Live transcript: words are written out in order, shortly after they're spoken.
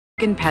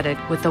Meghan Pettit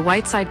with the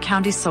Whiteside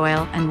County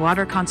Soil and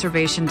Water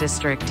Conservation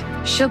District.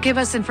 She'll give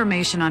us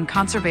information on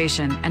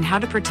conservation and how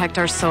to protect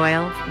our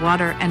soil,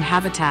 water, and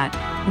habitat.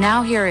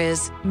 Now here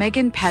is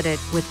Meghan Pettit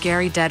with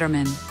Gary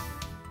Detterman.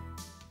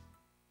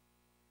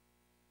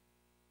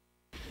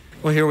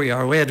 Well, here we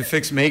are. We had to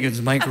fix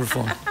Megan's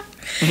microphone.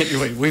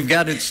 Anyway, we've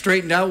got it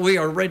straightened out. We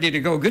are ready to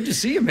go. Good to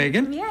see you,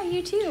 Megan. Yeah,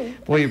 you too.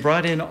 Well,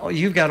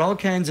 you've got all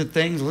kinds of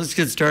things. Let's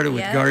get started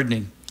with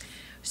gardening.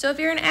 So if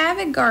you're an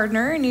avid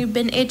gardener and you've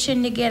been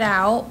itching to get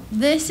out,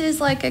 this is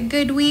like a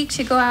good week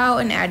to go out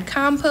and add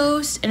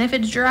compost. And if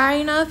it's dry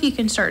enough, you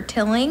can start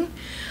tilling.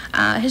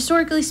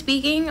 Historically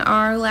speaking,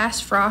 our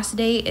last frost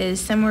date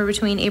is somewhere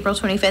between April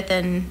 25th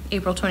and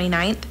April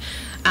 29th.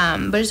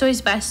 But it's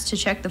always best to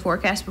check the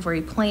forecast before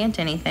you plant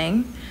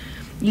anything.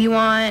 You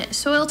want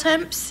soil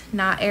temps,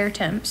 not air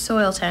temps,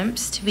 soil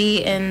temps, to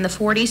be in the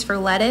 40s for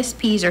lettuce,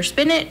 peas, or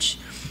spinach,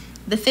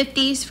 the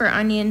 50s for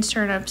onions,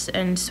 turnips,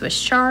 and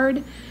Swiss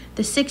chard,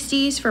 the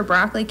 60s for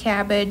broccoli,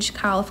 cabbage,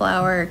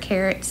 cauliflower,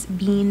 carrots,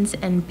 beans,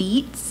 and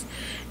beets,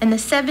 and the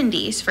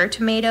 70s for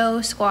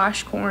tomato,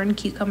 squash, corn,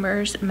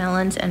 cucumbers,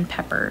 melons, and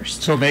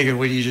peppers. So, Megan,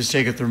 would you just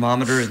take a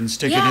thermometer and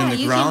stick it in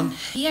the ground?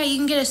 You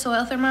can get a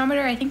soil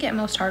thermometer, I think, at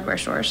most hardware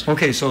stores.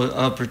 Okay, so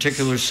a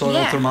particular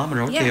soil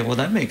thermometer. Okay, well,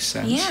 that makes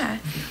sense. Yeah.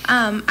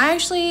 I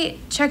actually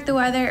checked the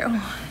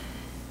weather.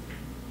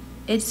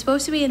 It's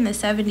supposed to be in the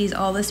 70s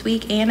all this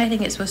week, and I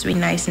think it's supposed to be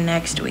nice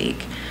next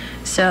week.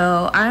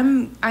 So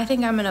I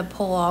think I'm going to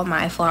pull all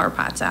my flower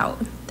pots out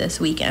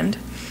this weekend.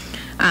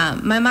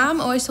 My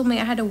mom always told me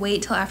I had to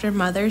wait till after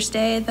Mother's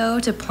Day, though,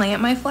 to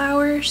plant my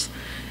flowers.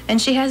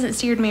 And she hasn't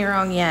steered me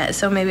wrong yet,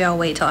 so maybe I'll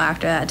wait till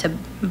after that to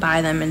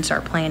buy them and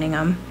start planting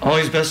them.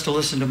 Always best to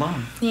listen to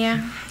Mom.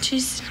 Yeah,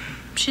 she's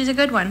a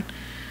good one.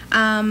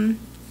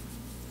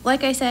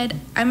 Like I said,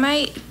 I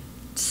might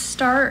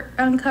start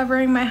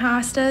uncovering my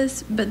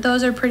hostas, but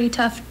those are pretty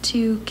tough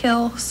to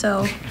kill,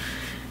 so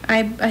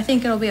I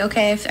think it'll be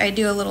okay if I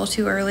do a little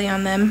too early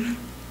on them.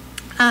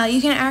 You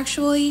can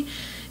actually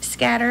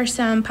scatter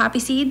some poppy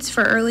seeds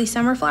for early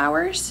summer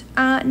flowers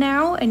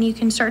now, and you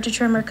can start to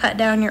trim or cut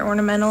down your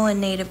ornamental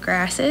and native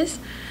grasses.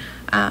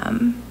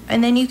 And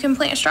then you can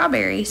plant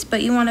strawberries,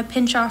 but you want to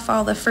pinch off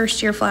all the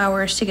first year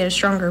flowers to get a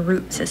stronger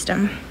root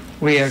system.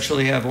 We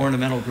actually have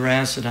ornamental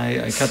grass, and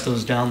I cut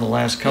those down the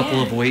last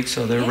couple of weeks,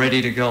 so they're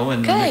ready to go.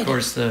 And then, of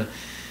course, the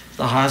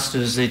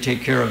hostas, they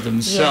take care of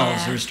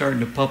themselves. Yeah. They're starting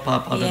to pop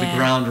up out of the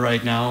ground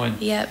right now. And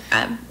Yep.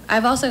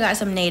 I've also got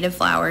some native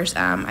flowers.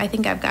 I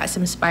think I've got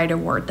some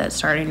spiderwort that's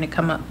starting to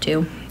come up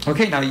too.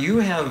 Okay, now you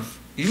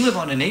live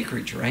on an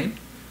acreage, right?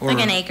 Or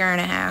like an acre and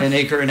a half. An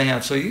acre and a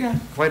half. So you got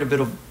quite a bit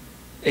of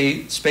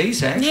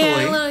space, actually.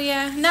 Yeah, a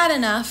little, not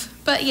enough,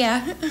 but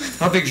yeah.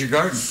 How big's your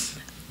garden?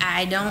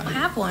 I don't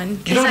have one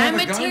because I'm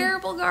a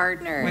terrible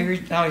gardener. Well,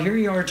 now here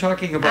you are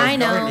talking about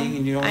gardening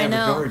and you don't have a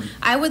garden.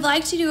 I would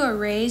like to do a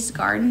raised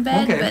garden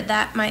bed, but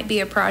that might be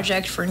a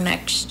project for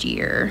next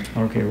year.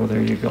 Okay, well,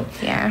 there you go.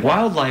 Yeah.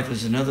 Wildlife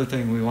is another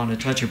thing we want to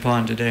touch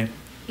upon today.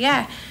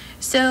 Yeah.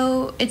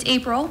 So it's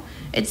April.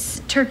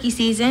 It's turkey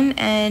season,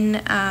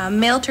 and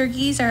male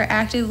turkeys are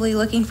actively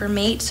looking for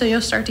mates, so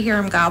you'll start to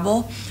hear them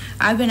gobble.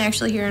 I've been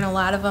actually hearing a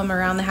lot of them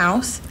around the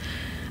house.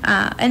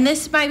 And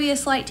this might be a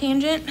slight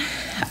tangent.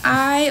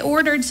 I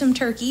ordered some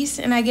turkeys,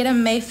 and I get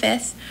them May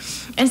 5th.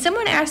 And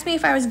someone asked me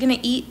if I was going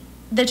to eat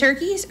the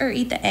turkeys or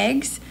eat the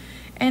eggs.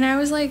 And I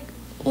was like,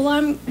 well,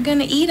 I'm going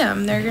to eat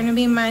them. They're going to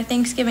be my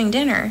Thanksgiving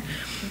dinner.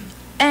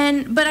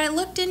 But I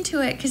looked into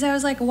it because I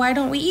was like, why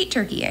don't we eat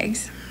turkey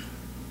eggs?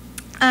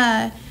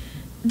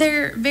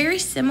 They're very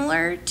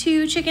similar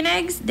to chicken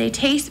eggs. They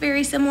taste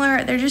very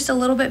similar. They're just a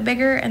little bit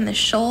bigger, and the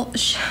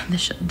shells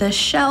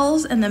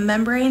and the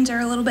membranes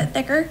are a little bit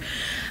thicker.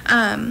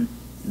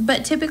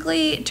 But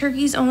typically,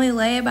 turkeys only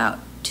lay about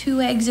 2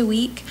 eggs a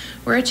week,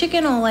 where a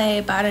chicken will lay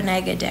about an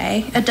egg a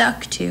day, a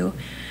duck too.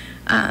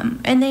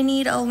 And they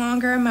need a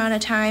longer amount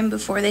of time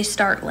before they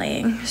start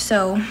laying.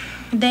 So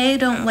they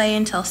don't lay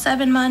until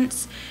 7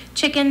 months.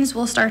 Chickens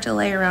will start to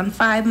lay around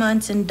 5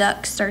 months, and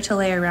ducks start to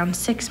lay around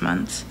 6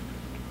 months.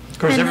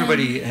 Of course,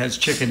 everybody has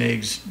chicken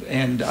eggs,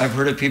 and I've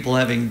heard of people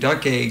having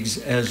duck eggs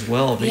as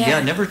well, but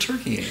never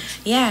turkey eggs.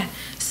 Yeah,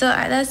 so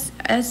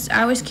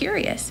I was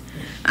curious.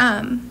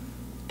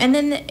 And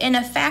then in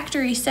a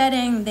factory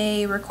setting,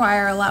 they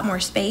require a lot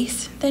more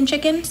space than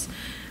chickens.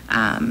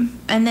 And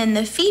then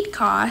the feed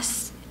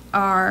costs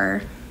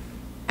are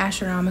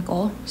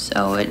astronomical,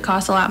 so it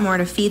costs a lot more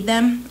to feed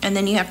them, and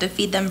then you have to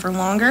feed them for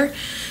longer.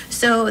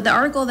 So the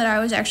article that I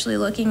was actually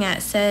looking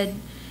at said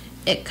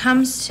it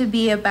comes to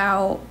be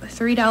about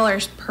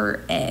 $3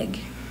 per egg.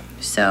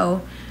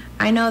 So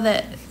I know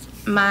that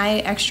my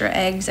extra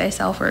eggs I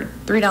sell for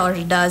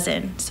 $3 a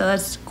dozen, so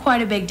that's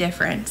quite a big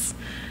difference.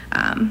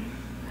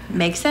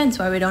 Makes sense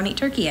why we don't eat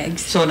turkey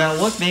eggs. So now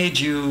what made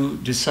you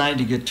decide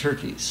to get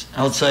turkeys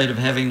outside of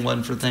having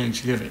one for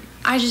Thanksgiving?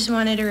 I just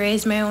wanted to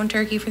raise my own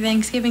turkey for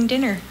Thanksgiving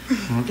dinner.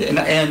 Okay,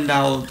 and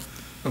now,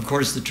 of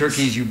course, the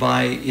turkeys you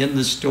buy in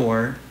the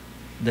store,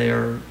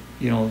 they're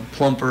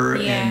plumper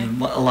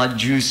and a lot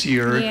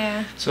juicier.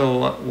 Yeah.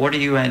 So what are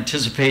you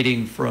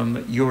anticipating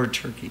from your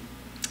turkey?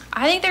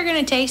 I think they're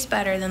going to taste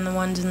better than the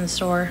ones in the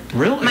store.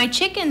 Really? My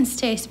chickens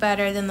taste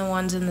better than the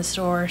ones in the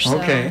store. So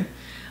okay.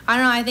 I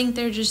don't know. I think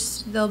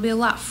they'll be a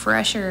lot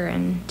fresher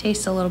and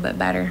taste a little bit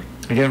better.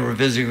 Again, we're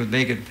visiting with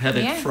Meghan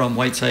Pettit from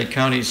Whiteside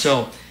County.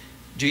 So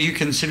do you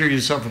consider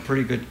yourself a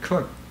pretty good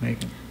cook,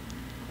 Meghan?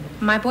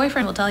 My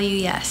boyfriend will tell you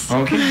yes.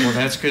 Okay, well,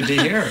 that's good to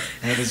hear.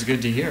 That is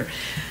good to hear.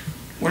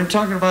 We're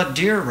talking about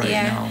deer right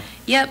now.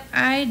 Yep,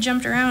 I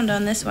jumped around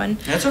on this one.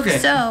 That's okay.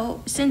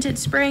 So, since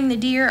it's spring, the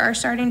deer are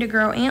starting to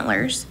grow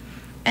antlers,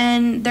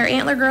 and their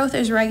antler growth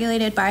is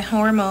regulated by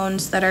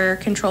hormones that are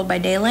controlled by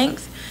day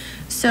length.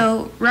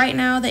 So, right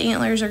now, the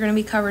antlers are going to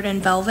be covered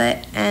in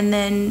velvet, and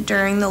then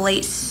during the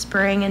late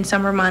spring and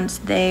summer months,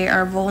 they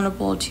are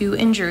vulnerable to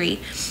injury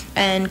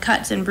and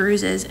cuts and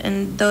bruises,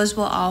 and those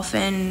will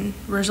often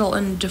result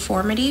in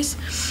deformities.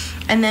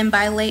 And then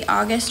by late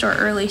August or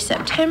early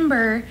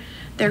September,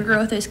 their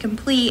growth is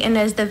complete, and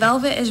as the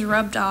velvet is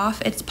rubbed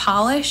off, it's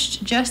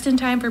polished just in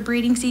time for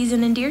breeding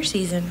season and deer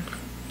season.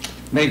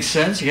 Makes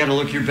sense. You got to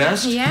look your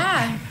best.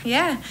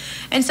 Yeah.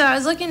 And so I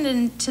was looking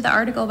into the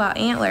article about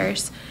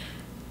antlers,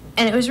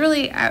 and it was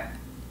really, I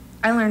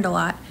learned a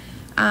lot.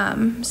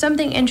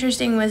 Something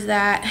interesting was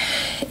that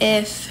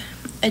if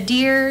a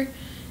deer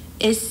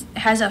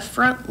has a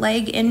front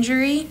leg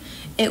injury,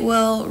 it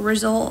will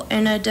result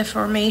in a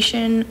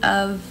deformation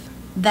of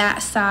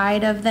that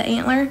side of the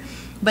antler.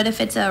 But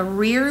if it's a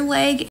rear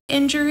leg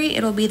injury,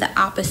 it'll be the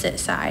opposite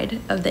side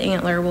of the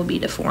antler will be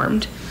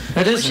deformed.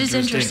 That is which is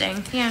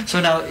interesting. Yeah. So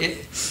now,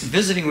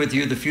 visiting with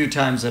you the few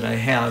times that I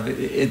have,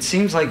 it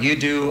seems like you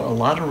do a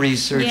lot of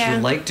research. Yeah.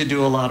 You like to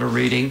do a lot of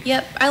reading.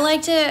 Yep. I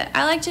like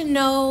to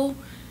know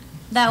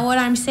that what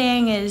I'm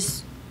saying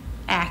is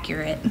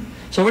accurate.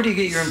 So where do you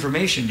get your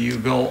information? Do you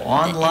go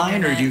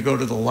online, or do you go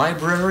to the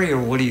library, or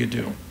what do you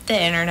do?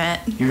 The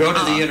internet. You go to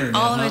the internet.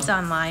 All of it's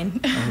online.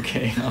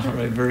 Okay, all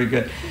right, very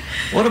good.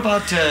 What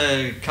about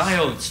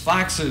coyotes,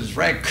 foxes,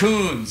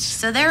 raccoons?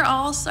 So they're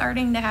all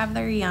starting to have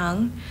their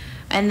young,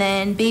 and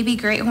then baby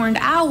great horned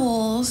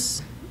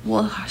owls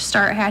will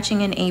start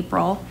hatching in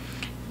April.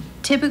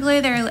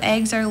 Typically, their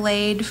eggs are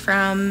laid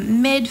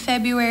from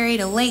mid-February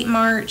to late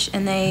March,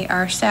 and they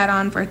are sat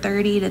on for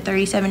 30 to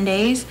 37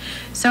 days.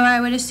 So I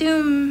would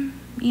assume,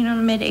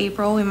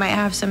 mid-April, we might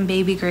have some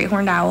baby great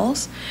horned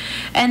owls.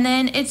 And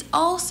then it's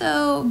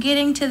also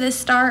getting to the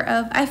start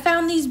of, I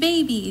found these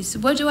babies,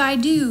 what do I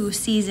do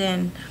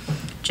season.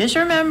 Just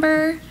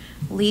remember,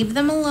 leave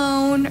them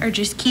alone or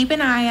just keep an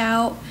eye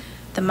out.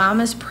 The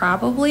mama's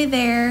probably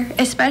there,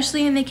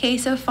 especially in the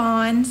case of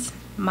fawns.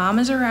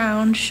 Mama's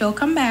around, she'll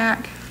come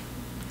back.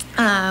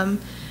 And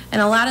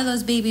a lot of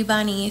those baby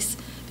bunnies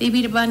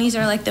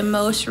are like the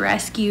most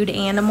rescued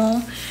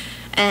animal.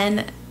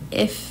 And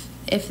if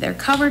they're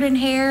covered in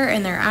hair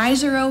and their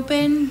eyes are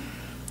open,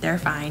 they're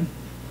fine.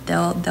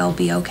 They'll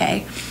be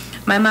okay.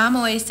 My mom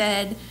always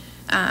said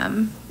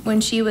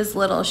when she was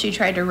little, she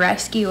tried to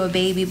rescue a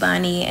baby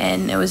bunny,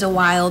 and it was a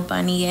wild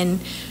bunny, and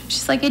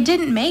she's like, it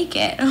didn't make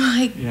it. I'm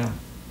like, yeah.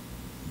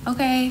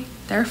 Okay,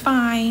 they're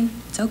fine.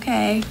 It's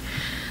okay.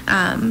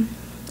 And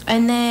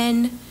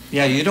then...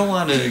 Yeah, you don't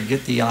want to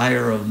get the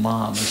ire of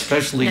mom,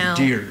 especially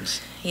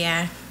deers.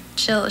 Yeah,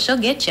 she'll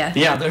get you.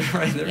 Yeah, they're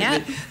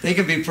right. They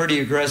can be pretty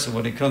aggressive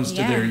when it comes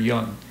to their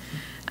young.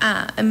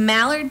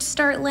 Mallards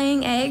start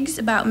laying eggs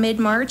about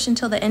mid-March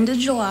until the end of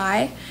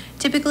July.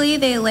 Typically,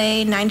 they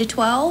lay 9 to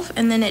 12,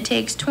 and then it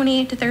takes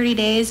 28 to 30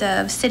 days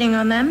of sitting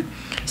on them.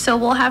 So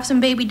we'll have some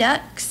baby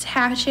ducks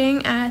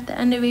hatching at the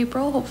end of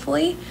April,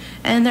 hopefully.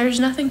 And there's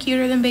nothing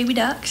cuter than baby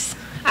ducks.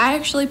 I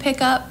actually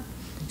pick up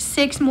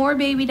 6 more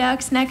baby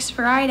ducks next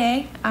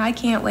Friday. I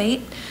can't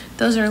wait.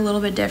 Those are a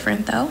little bit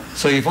different, though.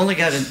 So you've only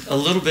got a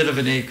little bit of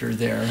an acre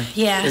there.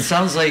 Yeah. It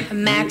sounds like...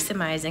 I'm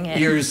maximizing it.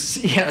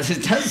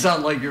 It does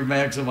sound like you're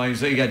maximizing.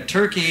 So you got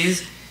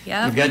turkeys.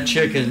 Yep. You've got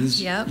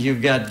chickens. Yep.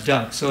 You've got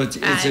ducks. So is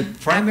it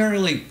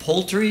primarily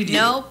poultry?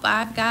 Nope.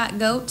 I've got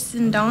goats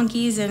and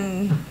donkeys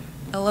and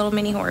a little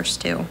mini horse,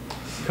 too.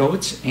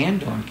 Goats and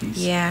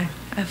donkeys? Yeah.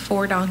 I have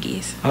 4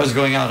 donkeys. I was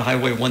going out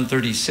Highway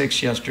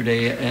 136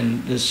 yesterday,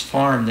 and this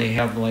farm, they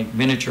have like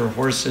miniature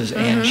horses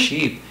and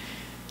sheep.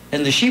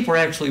 And the sheep were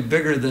actually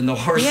bigger than the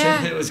horses.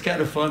 Yeah. It was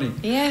kind of funny.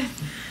 Yeah.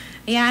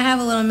 Yeah, I have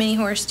a little mini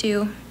horse,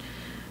 too.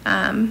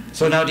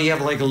 So now do you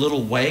have like a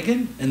little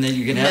wagon, and then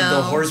you can have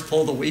the horse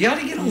pull the wagon? You got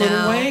to get a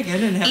little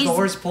wagon and have the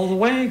horse pull the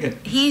wagon.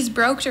 He's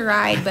broke to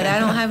ride, but I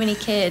don't have any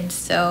kids,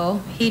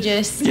 so he's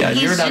just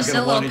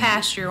a little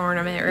pasture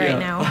ornament right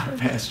now.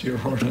 Pasture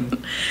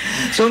ornament.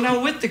 So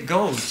now with the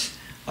goats,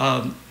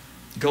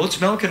 goats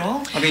milk at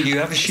all? I mean, do you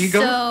have a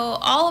she-goat? So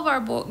all of our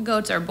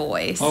goats are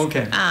boys.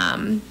 Okay.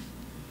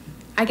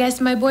 I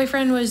guess my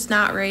boyfriend was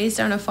not raised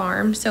on a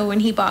farm, so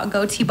when he bought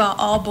goats, he bought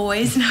all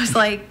boys, and I was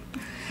like,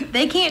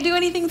 they can't do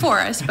anything for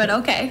us, but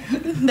okay,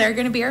 they're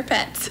going to be our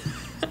pets.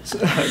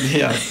 So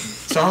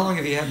how long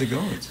have you had the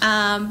goats?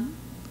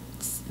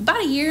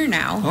 About a year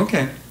now.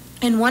 Okay.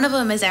 And one of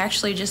them is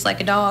actually just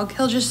like a dog.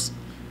 He'll just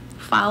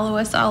follow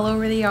us all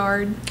over the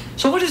yard.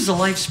 So what is the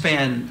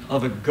lifespan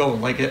of a goat?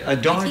 Like a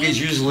dog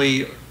is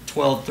usually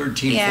 12,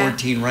 13,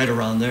 14, right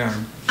around there.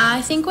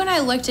 I think when I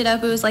looked it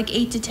up, it was like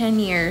 8 to 10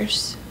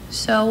 years.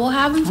 So we'll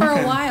have them for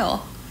a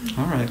while.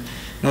 All right.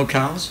 No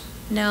cows?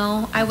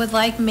 No, I would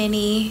like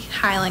mini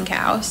Highland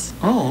cows.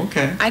 Oh,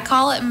 okay. I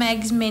call it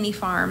Meg's Mini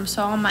Farm,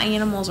 so all my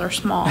animals are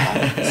small.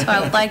 So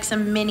I would like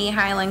some mini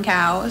Highland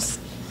cows.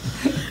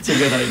 It's a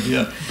good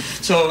idea.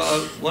 So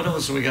what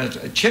else we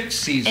got? Chick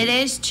season. It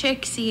is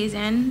chick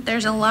season.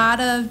 There's a lot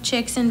of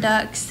chicks and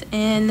ducks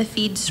in the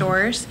feed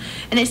stores,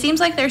 and it seems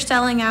like they're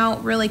selling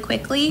out really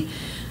quickly.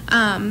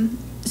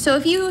 So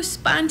if you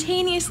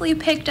spontaneously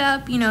picked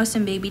up,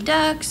 some baby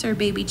ducks or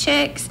baby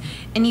chicks,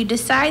 and you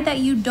decide that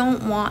you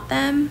don't want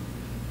them,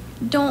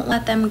 don't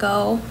let them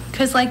go,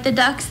 because like the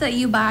ducks that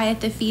you buy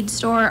at the feed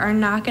store are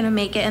not going to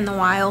make it in the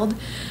wild.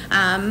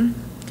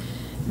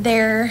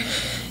 They're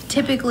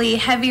typically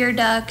heavier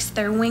ducks,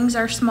 their wings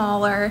are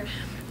smaller,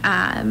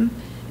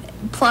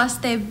 plus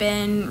they've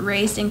been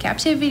raised in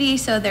captivity,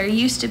 so they're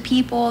used to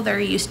people, they're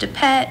used to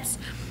pets.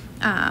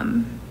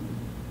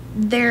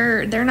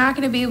 They're not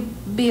going to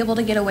be able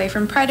to get away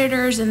from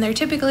predators, and they're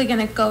typically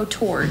going to go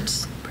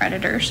towards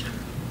predators.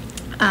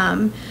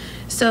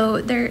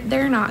 So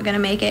they're not going to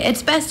make it.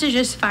 It's best to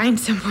just find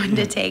someone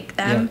to take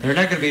them. Yeah, they're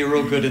not going to be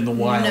real good in the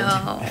wild.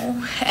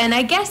 No. And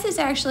I guess it's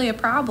actually a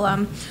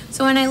problem.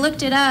 So when I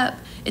looked it up,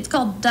 it's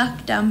called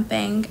duck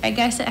dumping. I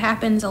guess it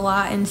happens a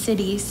lot in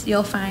cities.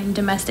 You'll find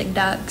domestic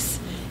ducks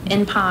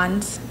in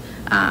ponds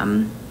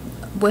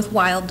with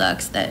wild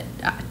ducks that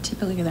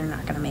typically they're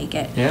not going to make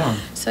it. Yeah.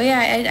 So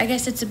yeah, I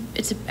guess it's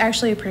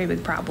actually a pretty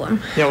big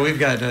problem. Yeah, we've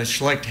got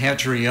Schlecht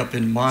Hatchery up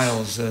in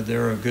Miles.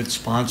 They're a good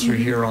sponsor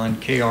here on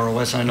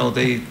KROS. I know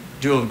they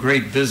do a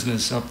great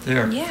business up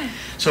there. Yeah.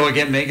 So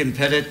again, Meghan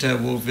Pettit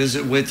will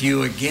visit with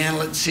you again.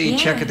 Let's see,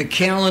 check at the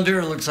calendar.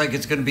 It looks like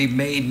it's going to be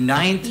May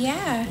 9th.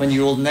 Yeah. When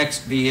you will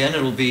next be in.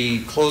 It'll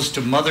be close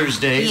to Mother's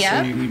Day,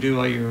 so you can do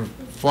all your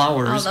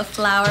flowers. All the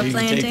flower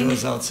planting. You can take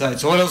those outside.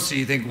 So what else do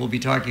you think we'll be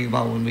talking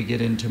about when we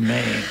get into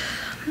May?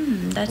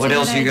 That's what a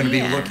else good are you going to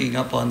be idea. looking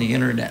up on the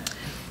internet?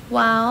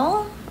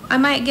 Well, I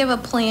might give a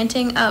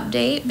planting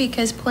update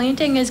because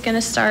planting is going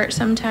to start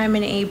sometime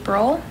in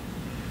April.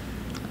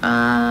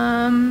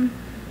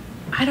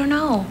 I don't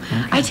know.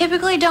 Okay. I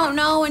typically don't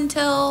know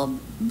until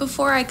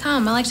before I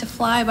come. I like to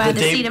fly by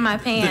the seat of my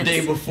pants. The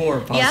day before,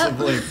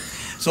 possibly. Yep.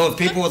 So if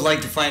people would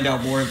like to find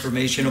out more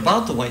information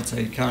about the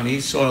Whiteside County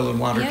Soil and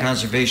Water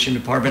Conservation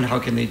Department, how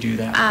can they do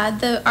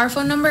that? Our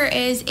phone number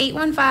is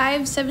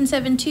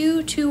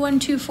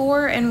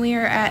 815-772-2124, and we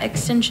are at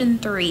extension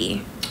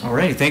 3. All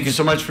right. Thank you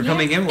so much for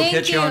coming in. We'll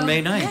catch you on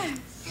May 9th. Yeah.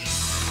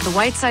 The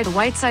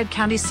Whiteside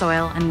County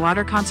Soil and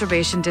Water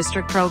Conservation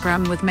District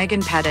program with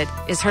Meghan Pettit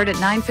is heard at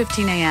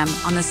 9:15 a.m.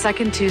 on the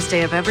second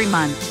Tuesday of every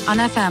month on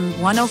FM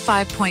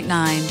 105.9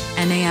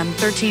 and AM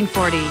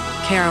 1340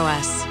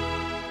 KROS.